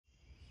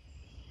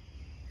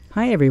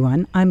Hi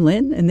everyone, I'm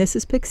Lynn and this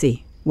is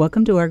Pixie.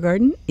 Welcome to our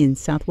garden in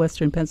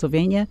southwestern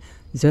Pennsylvania,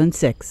 Zone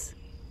 6.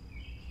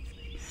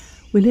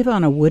 We live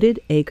on a wooded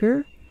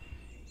acre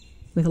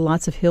with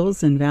lots of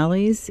hills and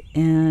valleys,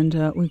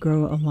 and we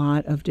grow a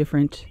lot of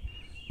different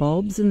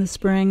bulbs in the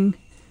spring,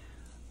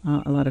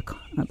 a lot of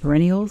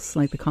perennials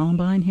like the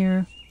columbine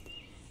here.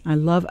 I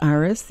love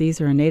iris.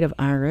 These are a native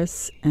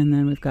iris, and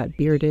then we've got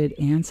bearded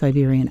and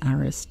Siberian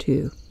iris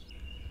too.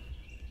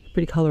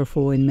 Pretty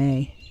colorful in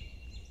May.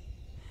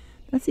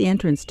 That's the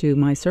entrance to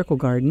my circle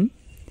garden.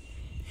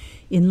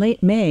 In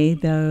late May,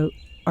 the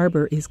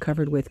arbor is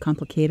covered with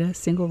complicata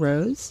single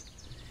rose,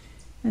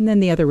 and then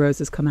the other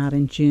roses come out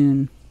in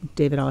June.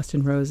 David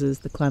Austin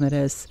roses, the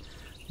clematis,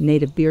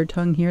 native beard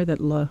tongue here that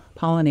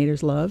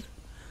pollinators love.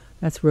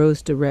 That's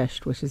Rose de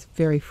Recht, which is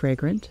very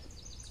fragrant.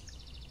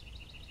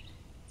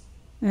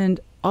 And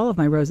all of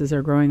my roses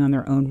are growing on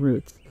their own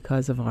roots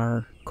because of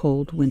our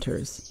cold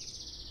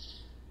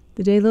winters.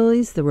 The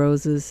daylilies, the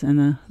roses, and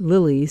the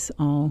lilies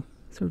all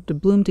sort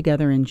of bloom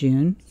together in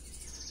June.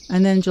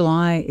 And then in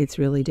July, it's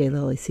really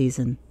daylily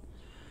season.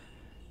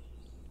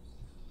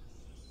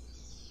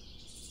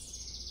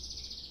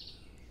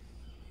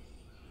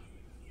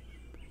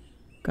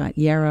 Got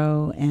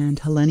yarrow and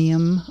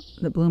helenium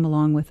that bloom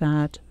along with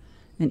that,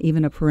 and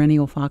even a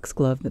perennial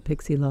foxglove that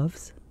Pixie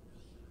loves.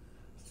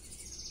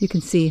 You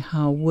can see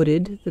how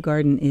wooded the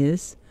garden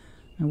is.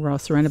 And we're all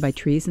surrounded by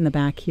trees in the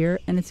back here,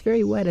 and it's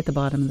very wet at the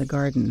bottom of the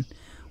garden,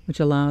 which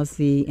allows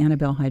the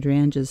Annabelle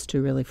hydrangeas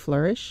to really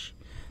flourish.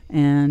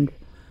 And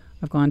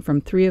I've gone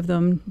from 3 of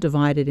them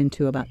divided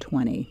into about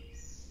 20.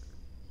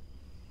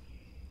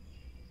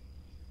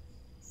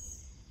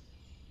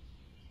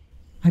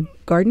 I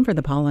garden for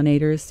the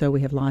pollinators, so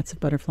we have lots of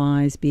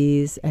butterflies,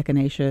 bees,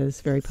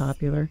 echinaceas, very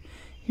popular.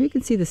 Here you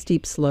can see the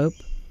steep slope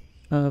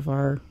of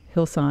our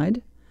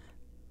hillside.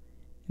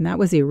 And that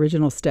was the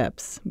original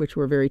steps, which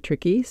were very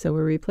tricky, so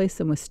we replaced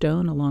them with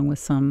stone along with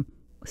some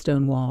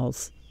stone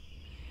walls.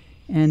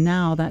 And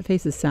now that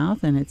faces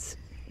south, and it's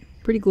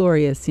pretty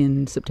glorious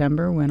in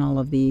September when all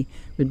of the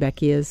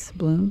rudbeckias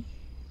bloom.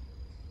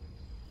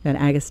 That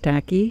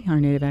agastache, our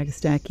native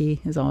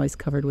agastache, is always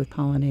covered with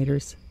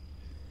pollinators.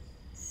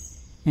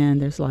 And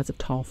there's lots of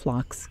tall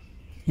phlox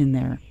in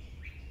there.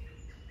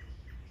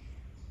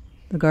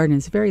 The garden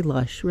is very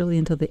lush, really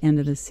until the end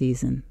of the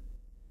season.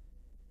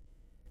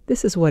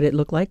 This is what it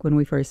looked like when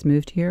we first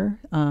moved here,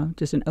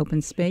 just an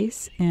open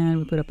space, and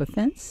we put up a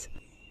fence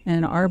and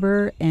an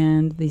arbor,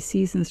 and the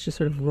seasons just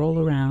sort of roll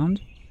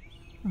around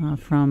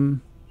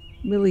from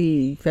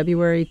really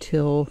February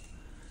till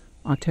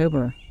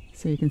October.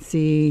 So you can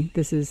see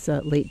this is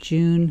late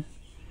June.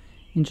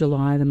 In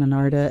July, the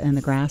monarda and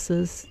the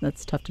grasses,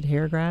 that's tufted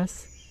hair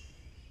grass,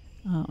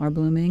 are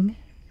blooming.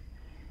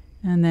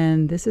 And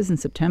then this is in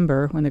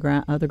September when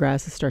the other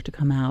grasses start to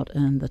come out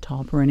and the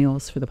tall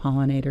perennials for the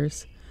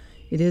pollinators.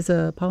 It is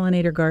a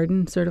pollinator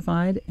garden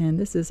certified, and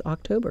this is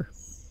October.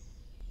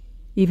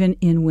 Even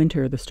in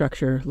winter, the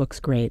structure looks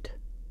great.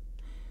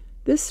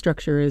 This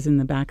structure is in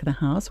the back of the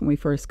house when we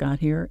first got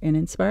here and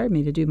inspired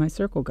me to do my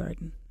circle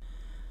garden.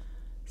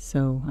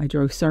 So I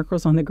drew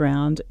circles on the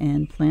ground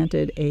and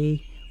planted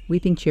a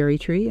weeping cherry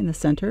tree in the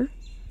center,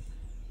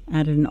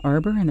 added an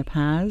arbor in the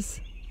paths,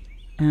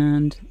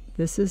 and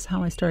this is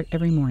how I start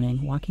every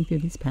morning, walking through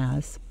these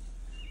paths,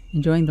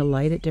 enjoying the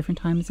light at different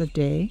times of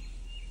day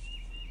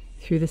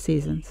through the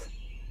seasons.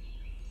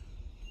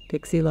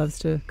 Pixie loves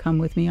to come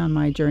with me on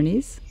my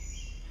journeys.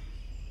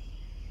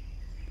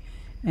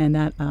 And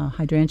that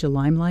hydrangea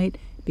limelight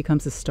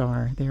becomes a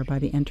star there by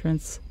the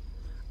entrance.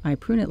 I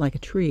prune it like a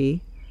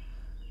tree,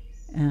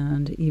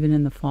 and even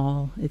in the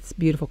fall, its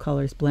beautiful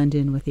colors blend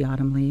in with the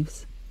autumn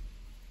leaves.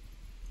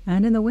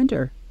 And in the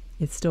winter,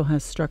 it still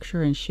has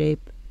structure and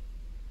shape,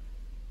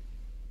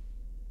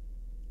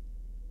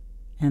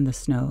 and the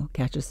snow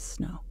catches the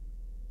snow.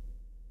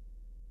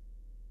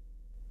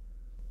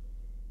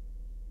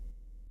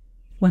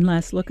 One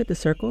last look at the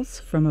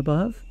circles from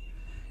above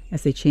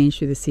as they change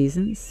through the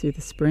seasons, through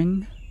the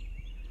spring,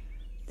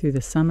 through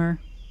the summer,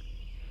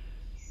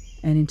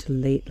 and into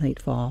late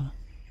fall.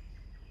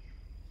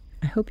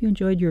 I hope you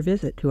enjoyed your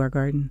visit to our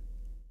garden.